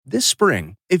This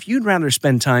spring, if you'd rather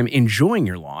spend time enjoying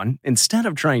your lawn instead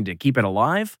of trying to keep it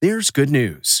alive, there's good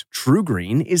news.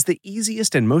 TruGreen is the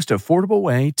easiest and most affordable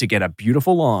way to get a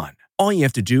beautiful lawn. All you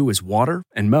have to do is water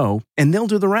and mow, and they'll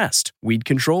do the rest. Weed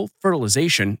control,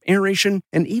 fertilization, aeration,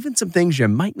 and even some things you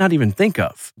might not even think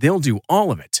of. They'll do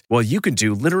all of it, while you can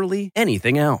do literally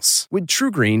anything else. With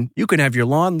TruGreen, you can have your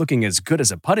lawn looking as good as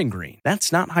a putting green.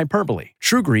 That's not hyperbole.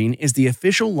 TruGreen is the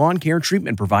official lawn care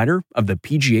treatment provider of the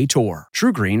PGA Tour.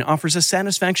 TruGreen offers a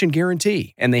satisfaction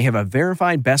guarantee, and they have a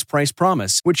verified best price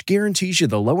promise, which guarantees you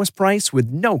the lowest price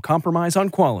with no compromise on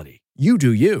quality. You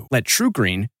do you. Let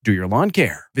TruGreen do your lawn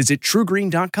care. Visit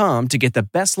TruGreen.com to get the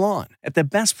best lawn at the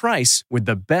best price with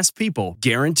the best people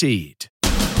guaranteed. The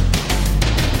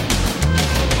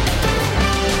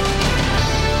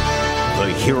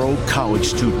hero college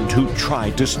student who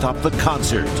tried to stop the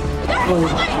concert.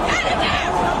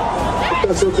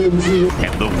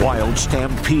 And the wild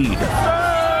stampede.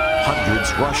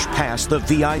 Hundreds rushed past the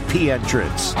VIP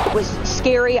entrance. It was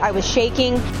scary. I was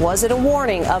shaking. Was it a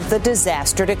warning of the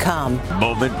disaster to come?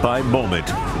 Moment by moment,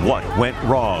 what went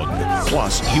wrong?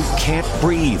 Plus, you can't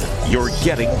breathe. You're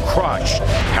getting crushed.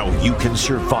 How you can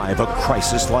survive a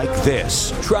crisis like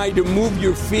this. Try to move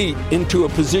your feet into a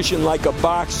position like a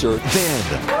boxer. Then,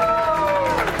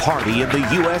 party in the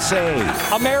USA.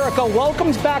 America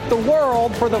welcomes back the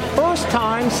world for the first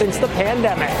time since the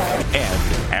pandemic.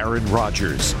 And Aaron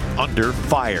Rodgers under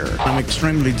fire. I'm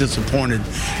extremely disappointed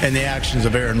in the actions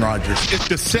of Aaron Rodgers. It's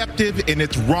deceptive and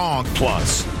it's wrong.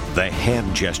 Plus, the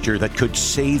hand gesture that could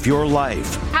save your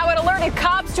life. How it alerted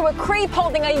cops to a creep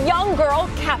holding a young girl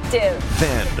captive.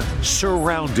 Then,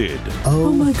 surrounded.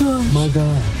 Oh my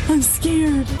God. I'm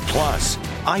scared. Plus,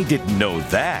 I didn't know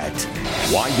that.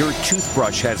 Why your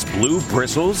toothbrush has blue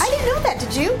bristles? I didn't know that,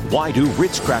 did you? Why do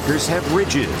Ritz crackers have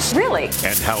ridges? Really?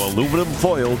 And how aluminum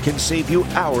foil can save you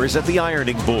hours at the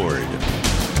ironing board.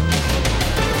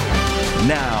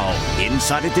 Now,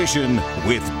 Inside Edition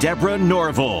with Deborah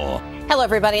Norville. Hello,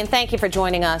 everybody, and thank you for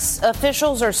joining us.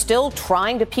 Officials are still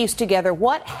trying to piece together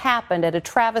what happened at a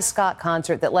Travis Scott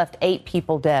concert that left 8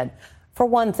 people dead. For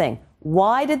one thing,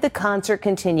 why did the concert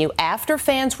continue after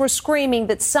fans were screaming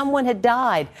that someone had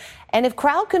died? And if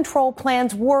crowd control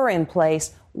plans were in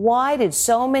place, why did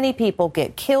so many people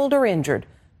get killed or injured?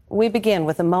 We begin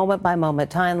with a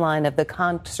moment-by-moment timeline of the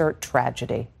concert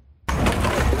tragedy.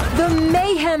 The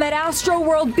mayhem at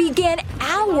Astroworld began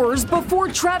hours before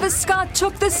Travis Scott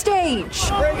took the stage.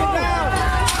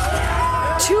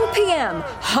 2 p.m.,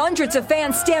 hundreds of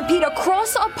fans stampede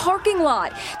across a parking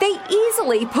lot. They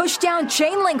easily pushed down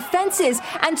chain-link fences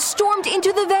and stormed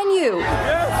into the venue.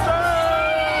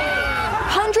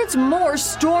 Hundreds more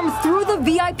stormed through the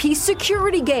VIP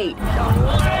security gate.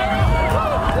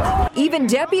 Even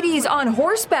deputies on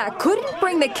horseback couldn't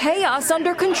bring the chaos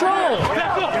under control.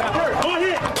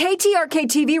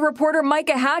 KTRK-TV reporter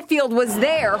Micah Hatfield was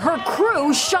there. Her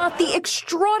crew shot the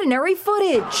extraordinary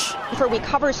footage. We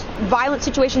cover violent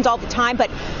situations all the time,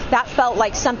 but that felt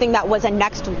like something that was a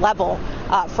next level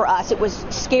for us. It was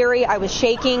scary. I was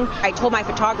shaking. I told my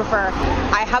photographer,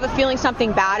 I have a feeling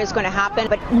something bad is going to happen,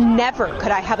 but never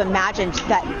could I have imagined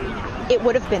that it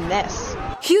would have been this.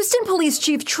 Houston Police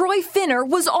Chief Troy Finner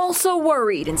was also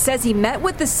worried and says he met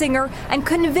with the singer and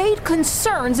conveyed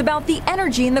concerns about the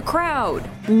energy in the crowd.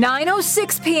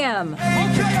 9:06 p.m.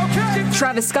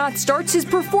 Travis Scott starts his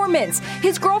performance.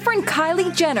 His girlfriend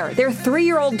Kylie Jenner, their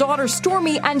 3-year-old daughter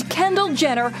Stormy, and Kendall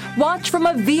Jenner watch from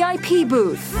a VIP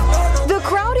booth. The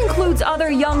crowd includes other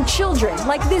young children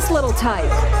like this little tyke.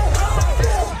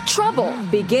 Trouble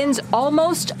begins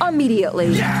almost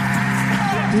immediately.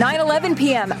 9:11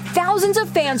 p.m., thousands of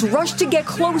fans rushed to get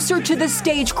closer to the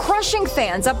stage, crushing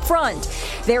fans up front.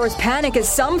 There was panic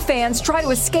as some fans try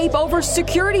to escape over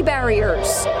security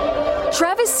barriers.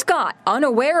 Travis Scott,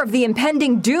 unaware of the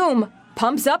impending doom,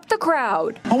 pumps up the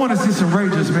crowd. I want to see some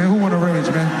ragers, man. Who want to rage,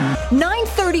 man?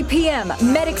 9:30 p.m.,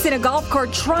 medics in a golf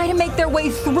cart try to make their way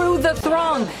through the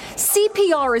throng.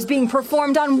 CPR is being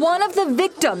performed on one of the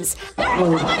victims.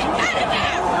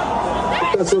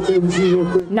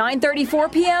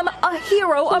 9:34 p.m., a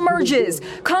hero emerges.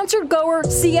 Concert goer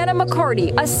Sienna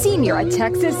McCarty, a senior at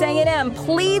Texas A&M,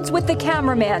 pleads with the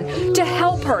cameraman to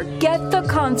help her get the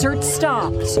concert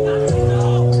stopped.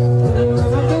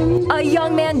 A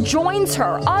young man joins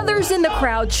her. Others in the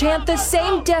crowd chant the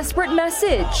same desperate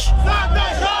message.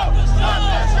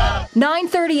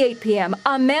 9:38 p.m.,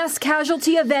 a mass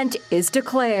casualty event is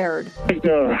declared.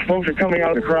 Folks are coming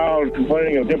out of the crowd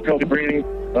complaining of difficulty breathing,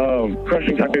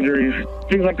 crushing type injuries.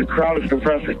 Seems like the crowd is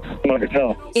compressing, I can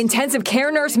tell. Intensive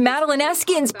care nurse Madeline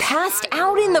Eskins passed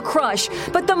out in the crush,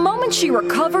 but the moment she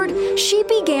recovered, she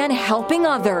began helping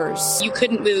others. You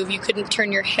couldn't move, you couldn't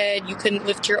turn your head, you couldn't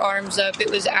lift your arms up.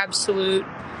 It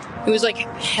was like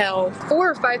hell.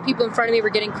 4 or 5 people in front of me were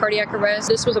getting cardiac arrest.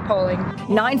 This was appalling.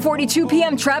 9:42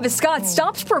 p.m., Travis Scott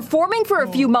stops performing for a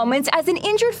few moments as an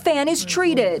injured fan is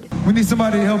treated. We need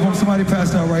somebody to help him. Somebody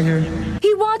passed out right here.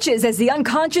 He watches as the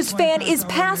unconscious fan is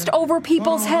passed over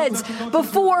people's heads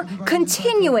before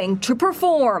continuing to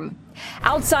perform.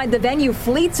 Outside the venue,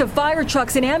 fleets of fire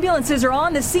trucks and ambulances are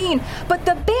on the scene, but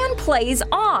the band plays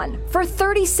on for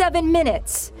 37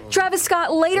 minutes. Travis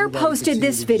Scott later posted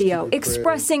this video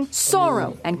expressing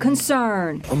sorrow and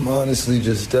concern. I'm honestly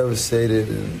just devastated,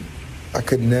 and I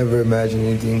could never imagine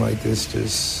anything like this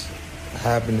just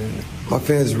happening. My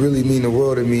fans really mean the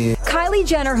world to me. Kylie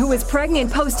Jenner, who is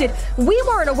pregnant, posted, "We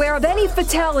weren't aware of any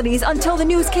fatalities until the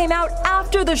news came out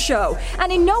after the show,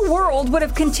 and in no world would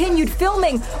have continued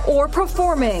filming or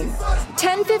performing."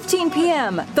 10:15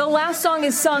 p.m. The last song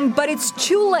is sung, but it's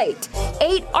too late.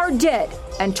 8 are dead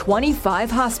and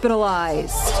 25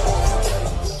 hospitalized.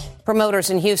 Promoters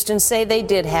in Houston say they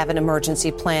did have an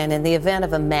emergency plan in the event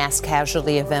of a mass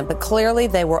casualty event, but clearly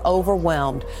they were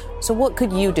overwhelmed. So what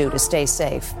could you do to stay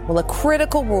safe? Well, a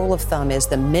critical rule of thumb is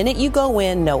the minute you go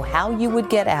in, know how you would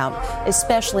get out,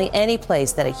 especially any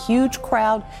place that a huge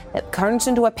crowd that turns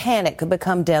into a panic could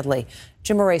become deadly.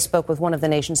 Jim Murray spoke with one of the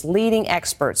nation's leading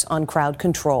experts on crowd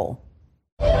control.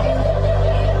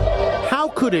 How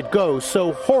could it go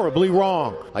so horribly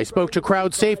wrong? I spoke to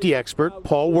crowd safety expert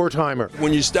Paul Wertheimer.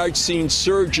 When you start seeing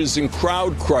surges and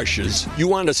crowd crushes, you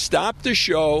want to stop the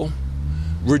show,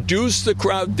 reduce the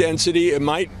crowd density. It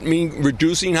might mean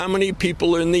reducing how many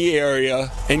people are in the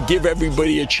area and give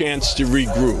everybody a chance to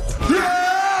regroup.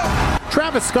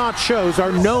 Travis Scott's shows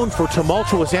are known for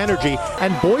tumultuous energy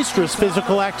and boisterous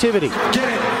physical activity.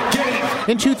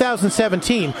 In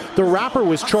 2017, the rapper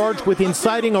was charged with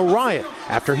inciting a riot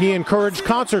after he encouraged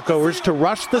concertgoers to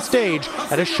rush the stage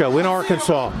at a show in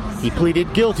Arkansas. He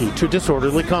pleaded guilty to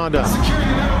disorderly conduct.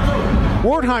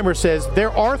 Wertheimer says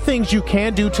there are things you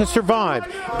can do to survive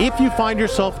if you find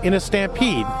yourself in a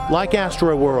stampede like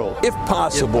Astroworld. If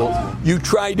possible, you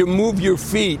try to move your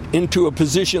feet into a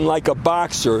position like a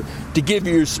boxer to give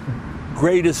you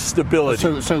greatest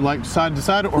stability. So like side to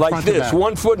side or like front this, to back?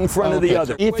 one foot in front of the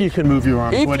other. If you can move your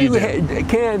arms, if what do you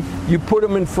can, you put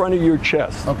them in front of your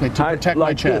chest. Okay, to protect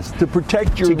my chest. To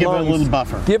protect your lungs. To give it a little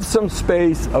buffer. Give some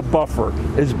space, a buffer,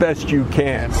 as best you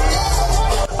can.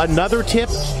 Another tip,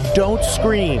 don't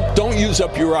scream. Don't use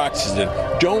up your oxygen.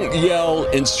 Don't yell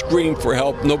and scream for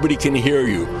help. Nobody can hear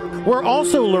you. We're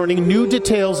also learning new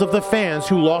details of the fans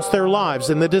who lost their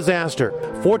lives in the disaster.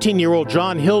 14-year-old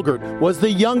John Hilgert was the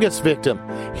youngest victim.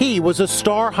 He was a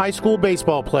star high school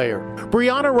baseball player.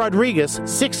 Brianna Rodriguez,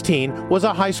 16, was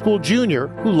a high school junior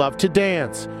who loved to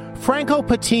dance. Franco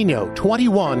Patino,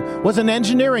 21, was an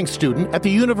engineering student at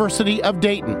the University of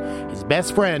Dayton. His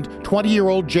best friend,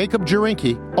 20-year-old Jacob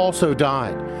Jurinke, also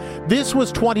died. This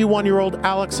was 21-year-old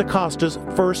Alex Acosta's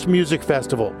first music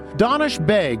festival. Danish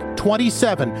Beg,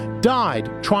 27,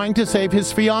 died trying to save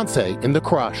his fiancée in the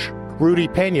crush. Rudy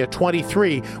Pena,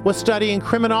 23, was studying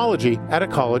criminology at a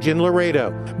college in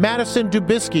Laredo. Madison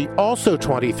Dubisky, also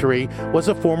 23, was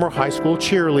a former high school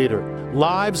cheerleader.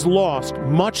 Lives lost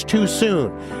much too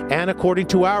soon. And according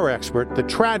to our expert, the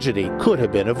tragedy could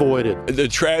have been avoided. The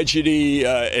tragedy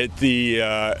at the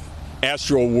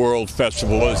Astroworld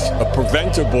Festival was a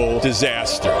preventable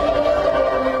disaster.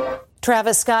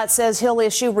 Travis Scott says he'll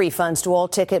issue refunds to all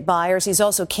ticket buyers. He's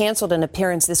also canceled an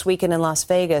appearance this weekend in Las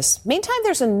Vegas. Meantime,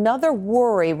 there's another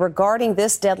worry regarding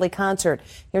this deadly concert.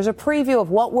 Here's a preview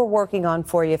of what we're working on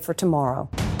for you for tomorrow.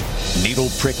 Needle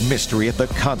prick mystery at the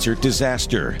concert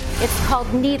disaster. It's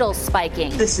called needle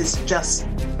spiking. This is just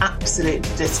absolutely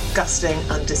disgusting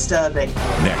and disturbing.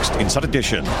 Next, Inside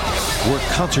Edition, were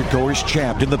concertgoers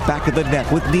jabbed in the back of the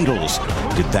neck with needles?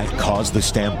 Did that cause the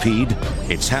stampede?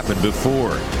 It's happened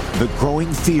before. The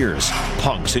growing fears,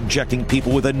 punks injecting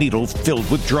people with a needle filled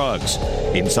with drugs.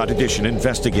 Inside Edition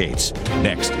investigates.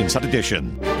 Next, Inside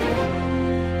Edition.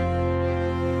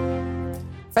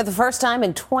 For the first time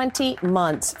in 20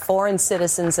 months, foreign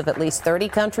citizens of at least 30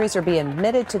 countries are being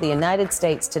admitted to the United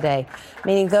States today,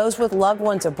 meaning those with loved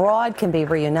ones abroad can be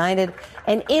reunited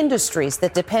and industries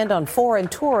that depend on foreign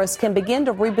tourists can begin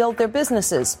to rebuild their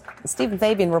businesses. Stephen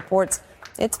Fabian reports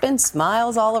It's been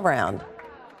smiles all around.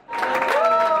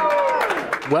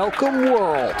 Welcome,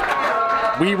 world.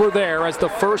 We were there as the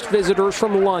first visitors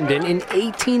from London in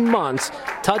 18 months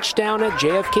touched down at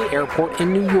JFK Airport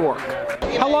in New York.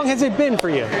 How long has it been for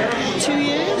you? 2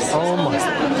 years. Oh my. Since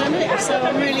the pandemic, so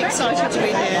I'm really excited to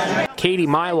be here. Katie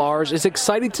Mylars is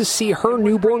excited to see her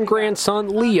newborn grandson,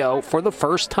 Leo, for the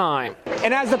first time.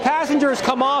 And as the passengers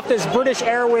come off this British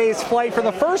Airways flight for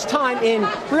the first time in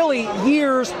really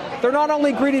years, they're not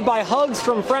only greeted by hugs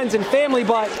from friends and family,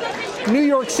 but New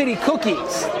York City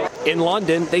cookies. In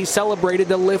London, they celebrated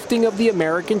the lifting of the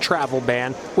American travel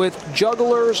ban with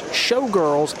jugglers,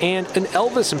 showgirls, and an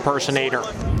Elvis impersonator.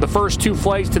 The first two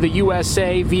flights to the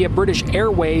USA via British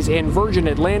Airways and Virgin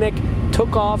Atlantic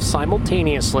took off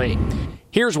simultaneously.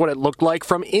 Here's what it looked like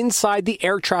from inside the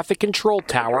air traffic control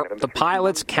tower, the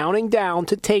pilots counting down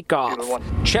to takeoff.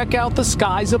 Check out the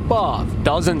skies above.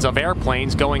 Dozens of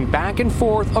airplanes going back and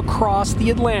forth across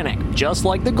the Atlantic, just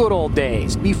like the good old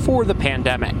days before the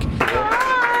pandemic.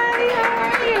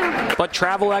 But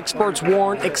travel experts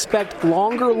warn expect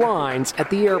longer lines at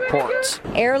the airports.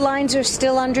 Airlines are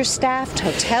still understaffed.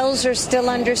 Hotels are still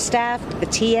understaffed.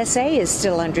 The TSA is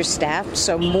still understaffed.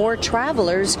 So more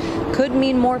travelers could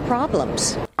mean more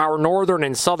problems. Our northern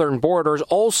and southern borders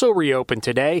also reopened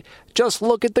today. Just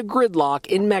look at the gridlock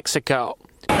in Mexico.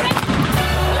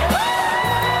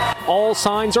 All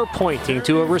signs are pointing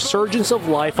to a resurgence of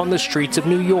life on the streets of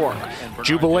New York.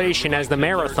 Jubilation as the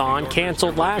marathon,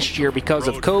 canceled last year because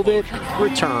of COVID,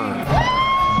 returned.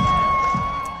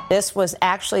 This was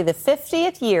actually the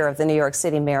 50th year of the New York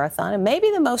City Marathon, and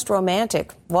maybe the most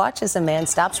romantic. Watch as a man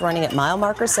stops running at mile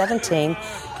marker 17,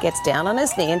 gets down on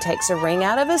his knee and takes a ring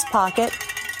out of his pocket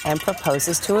and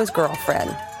proposes to his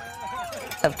girlfriend.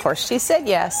 Of course, she said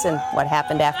yes, and what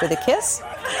happened after the kiss?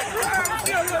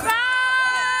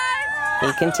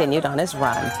 He continued on his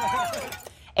run.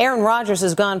 Aaron Rodgers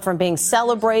has gone from being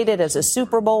celebrated as a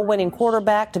Super Bowl winning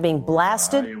quarterback to being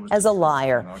blasted as a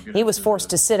liar. He was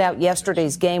forced to sit out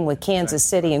yesterday's game with Kansas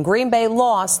City, and Green Bay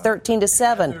lost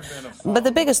 13-7. But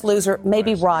the biggest loser may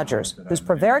be Rodgers, whose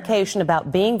prevarication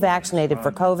about being vaccinated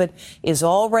for COVID is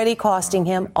already costing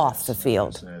him off the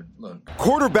field.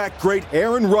 Quarterback great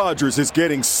Aaron Rodgers is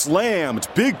getting slammed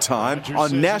big time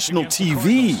on national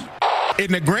TV. In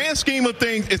the grand scheme of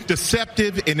things, it's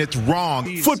deceptive and it's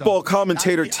wrong. Football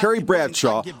commentator Terry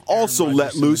Bradshaw also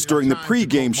let loose during the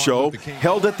pregame show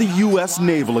held at the U.S.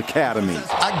 Naval Academy.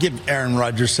 I'd give Aaron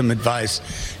Rodgers some advice.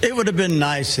 It would have been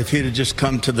nice if he'd have just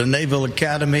come to the Naval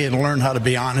Academy and learned how to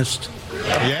be honest.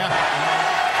 Yeah.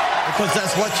 Because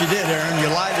that's what you did, Aaron. You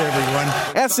lied to everyone.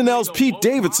 SNL's Pete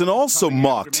Davidson also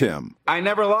mocked him. I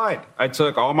never lied. I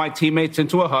took all my teammates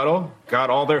into a huddle, got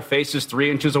all their faces 3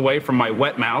 inches away from my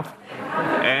wet mouth,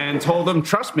 and told them,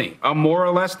 trust me, I'm more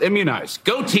or less immunized.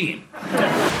 Go team!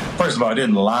 First of all, I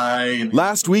didn't lie.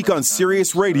 Last week on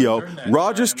Sirius Radio,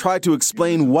 Rodgers tried to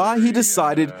explain why he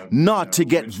decided not to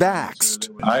get vaxxed.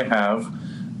 I have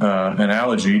an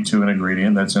allergy to an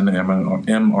ingredient that's in the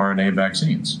mRNA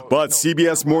vaccines. But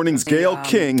CBS Morning's Gayle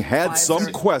King had some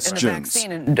questions.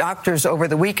 And doctors over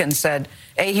the weekend said,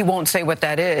 he won't say what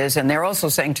that is, and they're also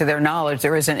saying, to their knowledge,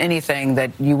 there isn't anything that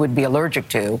you would be allergic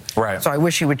to. Right. So I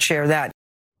wish you would share that.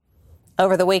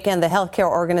 Over the weekend, the healthcare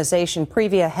organization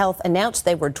Previa Health announced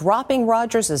they were dropping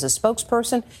Rodgers as a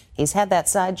spokesperson. He's had that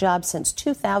side job since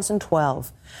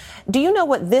 2012. Do you know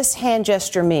what this hand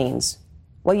gesture means?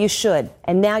 Well, you should,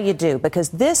 and now you do, because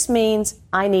this means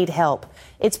I need help.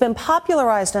 It's been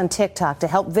popularized on TikTok to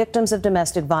help victims of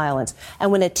domestic violence.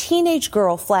 And when a teenage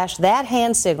girl flashed that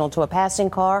hand signal to a passing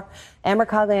car, Amber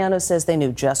Cagliano says they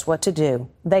knew just what to do.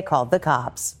 They called the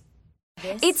cops.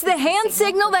 It's the hand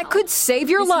signal that could save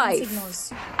your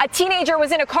life. A teenager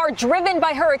was in a car driven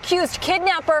by her accused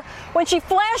kidnapper when she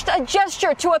flashed a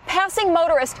gesture to a passing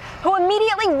motorist who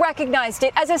immediately recognized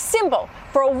it as a symbol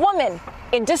for a woman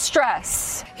in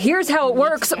distress. Here's how it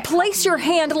works. Place your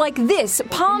hand like this,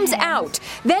 palms out.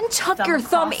 Then tuck your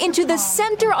thumb into the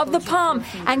center of the palm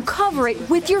and cover it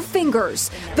with your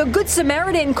fingers. The Good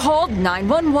Samaritan called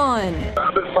 911.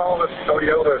 I've been following this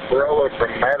Toyota Corolla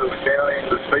from Madison County.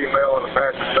 This female on the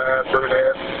passenger side,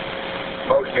 brunette,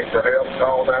 motioning for help,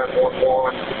 call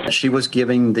 911. She was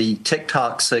giving the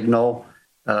TikTok signal,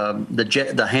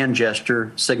 the hand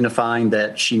gesture signifying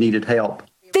that she needed help.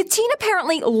 The teen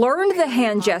apparently learned the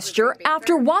hand gesture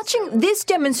after watching this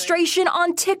demonstration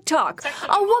on TikTok.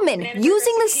 A woman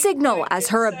using the signal as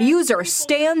her abuser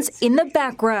stands in the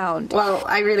background. Well,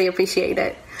 I really appreciate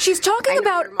it. She's talking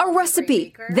about a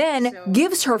recipe, then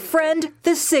gives her friend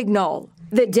the signal.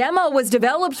 The demo was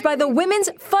developed by the Women's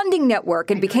Funding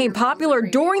Network and became popular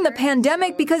during the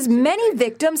pandemic because many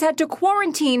victims had to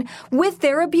quarantine with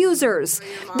their abusers.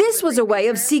 This was a way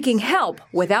of seeking help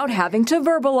without having to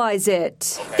verbalize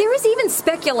it. There is even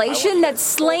speculation that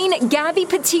slain Gabby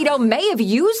Petito may have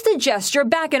used the gesture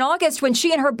back in August when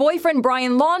she and her boyfriend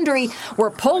Brian Laundrie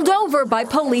were pulled over by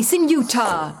police in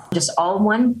Utah. Just all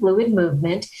one fluid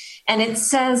movement. And it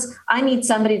says, I need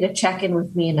somebody to check in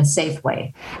with me in a safe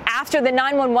way. After the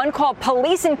 911 call,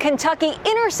 police in Kentucky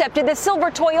intercepted the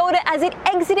silver Toyota as it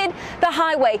exited the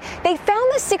highway. They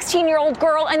found the 16-year-old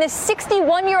girl and the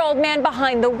 61-year-old man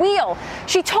behind the wheel.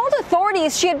 She told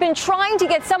authorities she had been trying to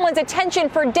get someone's attention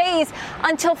for days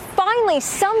until finally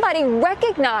somebody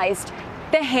recognized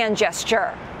the hand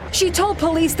gesture. She told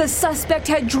police the suspect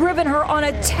had driven her on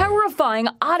a terrifying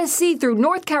odyssey through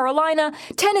North Carolina,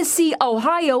 Tennessee,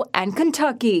 Ohio, and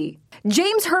Kentucky.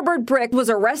 James Herbert Brick was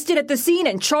arrested at the scene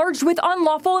and charged with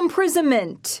unlawful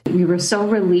imprisonment. We were so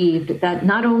relieved that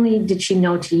not only did she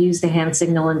know to use the hand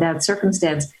signal in that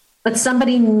circumstance, but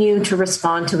somebody knew to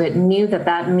respond to it, knew that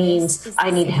that means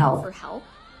I need help.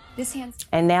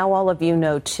 And now all of you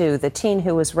know, too, the teen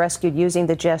who was rescued using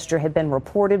the gesture had been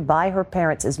reported by her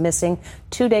parents as missing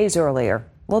 2 days earlier.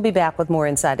 We'll be back with more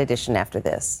Inside Edition after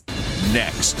this.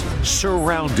 Next,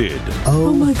 Surrounded.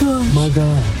 Oh my gosh. My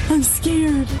God. I'm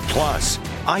scared. Plus,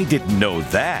 I didn't know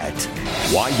that.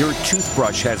 Why your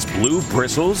toothbrush has blue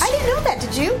bristles. I didn't know that,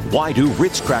 did you? Why do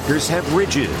Ritz crackers have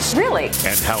ridges? Really?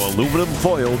 And how aluminum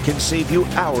foil can save you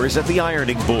hours at the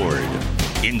ironing board.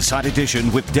 Inside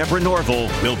Edition with Deborah Norville.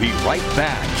 We'll be right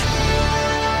back.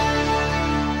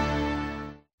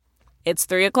 It's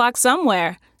 3 o'clock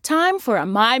somewhere. Time for a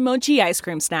My Mochi ice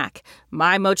cream snack.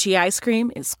 My Mochi ice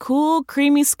cream is cool,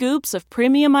 creamy scoops of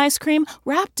premium ice cream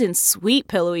wrapped in sweet,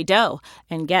 pillowy dough.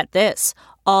 And get this,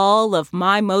 all of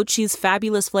My Mochi's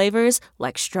fabulous flavors,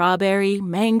 like strawberry,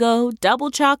 mango,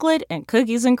 double chocolate, and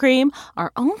cookies and cream,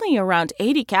 are only around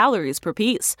 80 calories per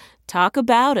piece. Talk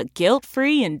about a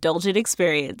guilt-free, indulgent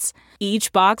experience.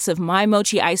 Each box of My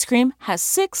Mochi ice cream has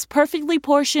 6 perfectly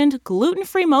portioned,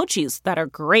 gluten-free mochis that are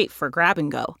great for grab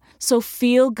and go. So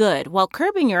feel good while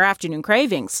curbing your afternoon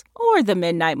cravings or the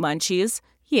midnight munchies.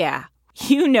 Yeah,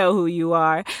 you know who you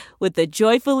are with the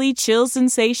joyfully chill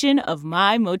sensation of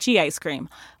My Mochi ice cream.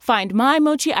 Find My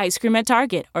Mochi ice cream at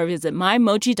Target or visit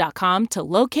MyMochi.com to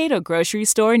locate a grocery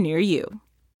store near you.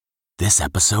 This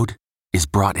episode is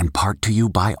brought in part to you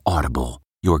by Audible,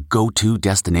 your go-to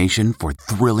destination for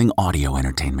thrilling audio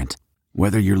entertainment.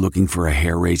 Whether you're looking for a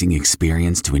hair-raising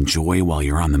experience to enjoy while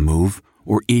you're on the move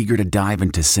or eager to dive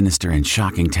into sinister and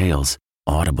shocking tales,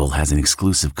 Audible has an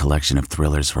exclusive collection of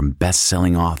thrillers from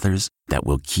best-selling authors that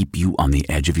will keep you on the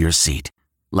edge of your seat.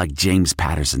 Like James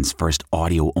Patterson's first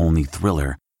audio-only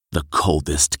thriller, The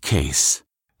Coldest Case.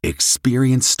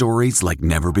 Experience stories like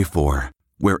never before,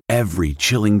 where every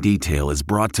chilling detail is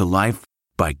brought to life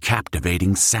by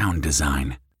captivating sound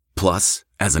design. Plus,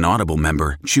 as an Audible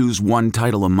member, choose one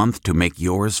title a month to make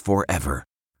yours forever.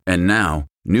 And now,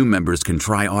 new members can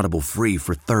try Audible free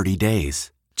for 30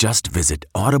 days. Just visit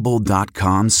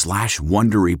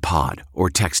audible.com/WonderyPod or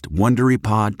text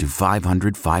WonderyPod to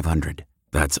 500-500.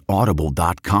 That's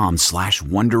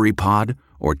audible.com/WonderyPod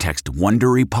or text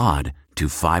WonderyPod to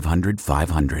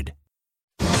 500-500.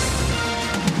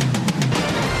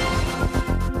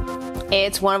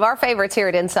 It's one of our favorites here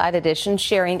at Inside Edition,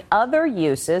 sharing other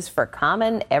uses for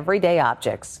common everyday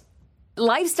objects.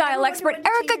 Lifestyle expert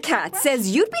Erica Katz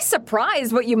says you'd be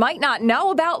surprised what you might not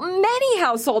know about many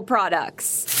household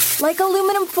products, like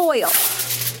aluminum foil.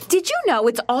 Did you know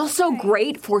it's also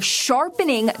great for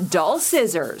sharpening dull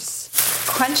scissors?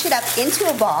 Crunch it up into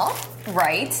a ball,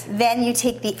 right? Then you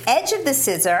take the edge of the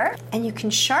scissor and you can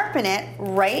sharpen it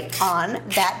right on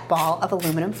that ball of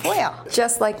aluminum foil.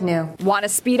 Just like new. Want to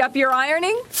speed up your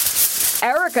ironing?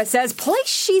 Erica says place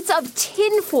sheets of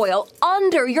tin foil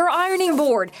under your ironing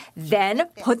board. Then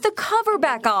put the cover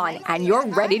back on and you're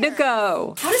ready to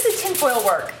go. How does the tin foil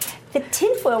work? The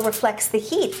tin foil reflects the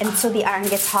heat, and so the iron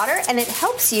gets hotter, and it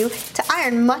helps you to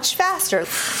iron much faster.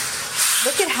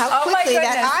 Look at how quickly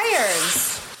that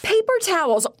irons. Paper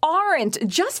towels aren't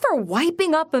just for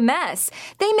wiping up a mess.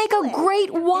 They make a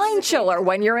great wine chiller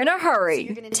when you're in a hurry.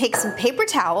 You're going to take some paper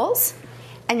towels,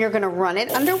 and you're going to run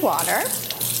it under water.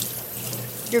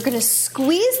 You're going to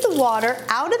squeeze the water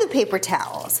out of the paper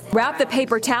towels. Wrap the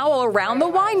paper towel around the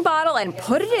wine bottle and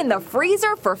put it in the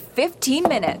freezer for 15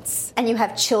 minutes. And you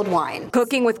have chilled wine.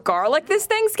 Cooking with garlic this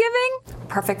Thanksgiving?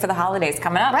 Perfect for the holidays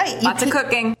coming up. Right. Lots of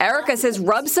cooking. Erica says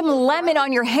rub some lemon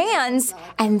on your hands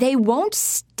and they won't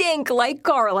stink like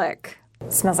garlic.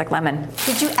 It smells like lemon.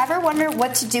 Did you ever wonder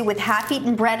what to do with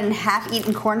half-eaten bread and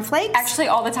half-eaten cornflakes? Actually,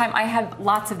 all the time. I have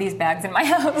lots of these bags in my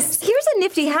house. Here's a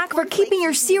nifty hack for keeping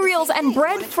your cereals and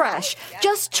bread fresh.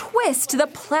 Just twist the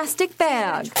plastic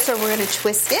bag. So we're going to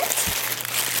twist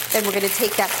it. Then we're going to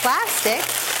take that plastic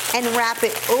and wrap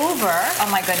it over. Oh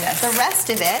my goodness. The rest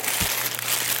of it.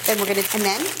 And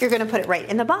then you're going to put it right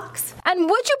in the box. And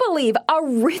would you believe a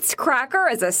Ritz cracker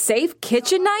is a safe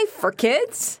kitchen knife for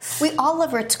kids? We all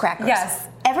love Ritz crackers. Yes.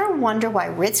 Ever wonder why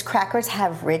Ritz crackers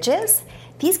have ridges?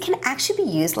 These can actually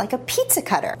be used like a pizza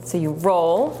cutter. So you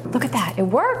roll. Look at that. It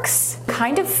works.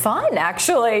 Kind of fun,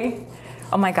 actually.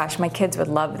 Oh my gosh, my kids would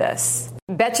love this.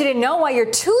 Bet you didn't know why your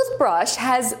toothbrush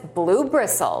has blue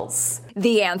bristles.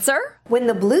 The answer? When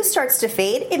the blue starts to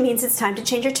fade, it means it's time to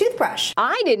change your toothbrush.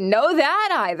 I didn't know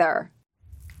that either.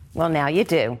 Well, now you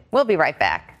do. We'll be right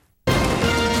back.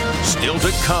 Still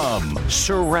to come,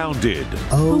 Surrounded.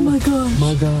 Oh my gosh.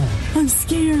 My God. I'm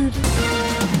scared.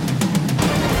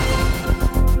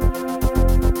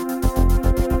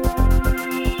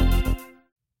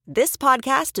 This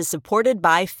podcast is supported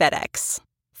by FedEx.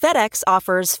 FedEx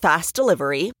offers fast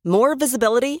delivery, more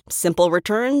visibility, simple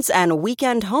returns, and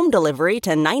weekend home delivery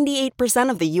to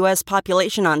 98% of the U.S.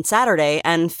 population on Saturday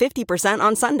and 50%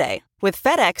 on Sunday. With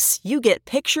FedEx, you get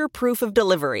picture proof of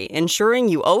delivery, ensuring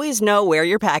you always know where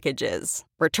your package is.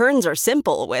 Returns are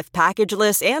simple with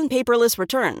packageless and paperless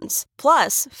returns.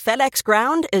 Plus, FedEx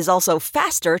Ground is also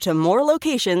faster to more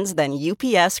locations than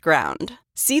UPS Ground.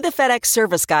 See the FedEx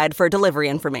service guide for delivery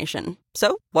information.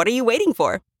 So, what are you waiting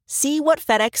for? See what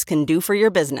FedEx can do for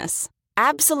your business.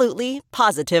 Absolutely,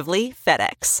 positively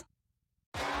FedEx.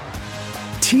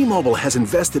 T-Mobile has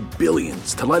invested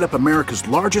billions to light up America's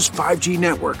largest 5G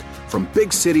network, from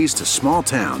big cities to small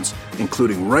towns,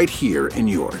 including right here in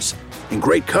yours. And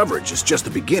great coverage is just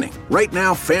the beginning. Right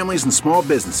now, families and small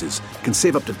businesses can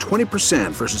save up to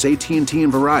 20% versus AT&T and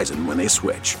Verizon when they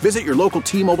switch. Visit your local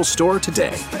T-Mobile store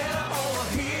today.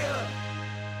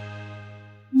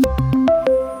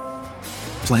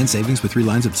 Plan savings with 3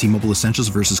 lines of T-Mobile Essentials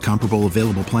versus comparable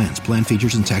available plans. Plan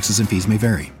features and taxes and fees may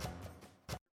vary.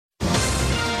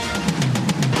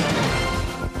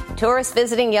 Tourists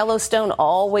visiting Yellowstone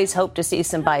always hope to see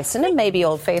some bison and maybe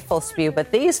Old Faithful spew,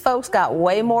 but these folks got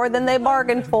way more than they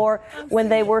bargained for when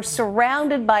they were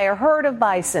surrounded by a herd of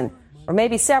bison, or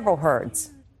maybe several herds.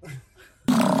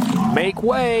 Make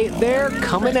way, they're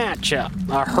coming at you.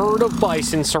 A herd of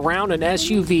bison surround an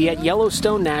SUV at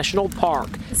Yellowstone National Park.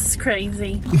 This is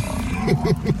crazy.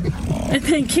 And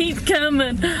they keep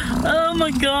coming. Oh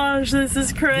my gosh, this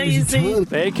is crazy.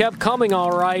 They kept coming,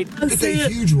 all right. It's a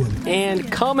huge one.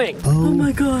 And coming. Oh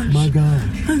my gosh. My God.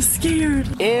 I'm scared.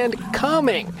 And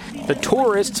coming. The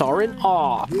tourists are in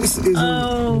awe. This is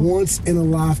a once in a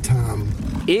lifetime.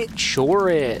 It sure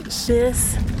is.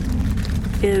 This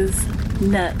is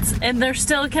nuts. And they're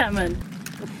still coming.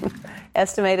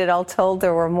 Estimated all told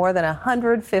there were more than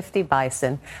 150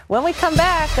 bison. When we come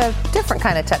back, a different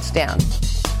kind of touchdown.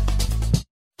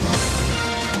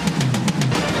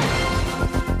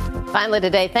 Finally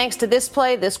today, thanks to this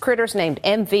play, this critter's named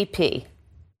MVP.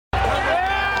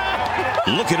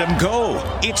 Look at him go.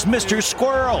 It's Mr.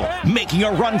 Squirrel making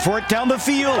a run for it down the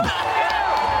field.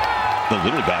 The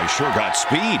little guy sure got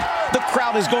speed. The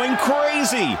crowd is going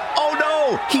crazy. Oh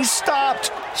no, he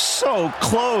stopped. So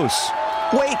close.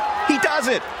 Wait, he does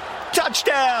it.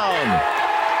 Touchdown.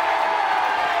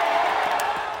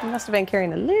 He must have been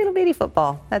carrying a little bitty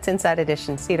football. That's Inside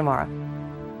Edition. See you tomorrow.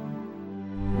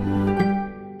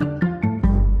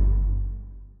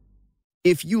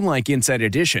 If you like Inside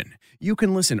Edition, you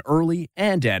can listen early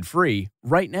and ad-free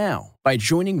right now by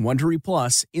joining Wondery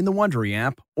Plus in the Wondery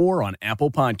app or on Apple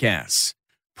Podcasts.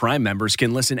 Prime members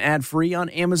can listen ad-free on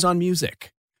Amazon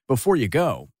Music. Before you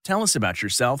go, tell us about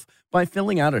yourself by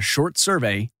filling out a short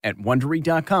survey at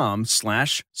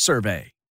Wondery.com/survey.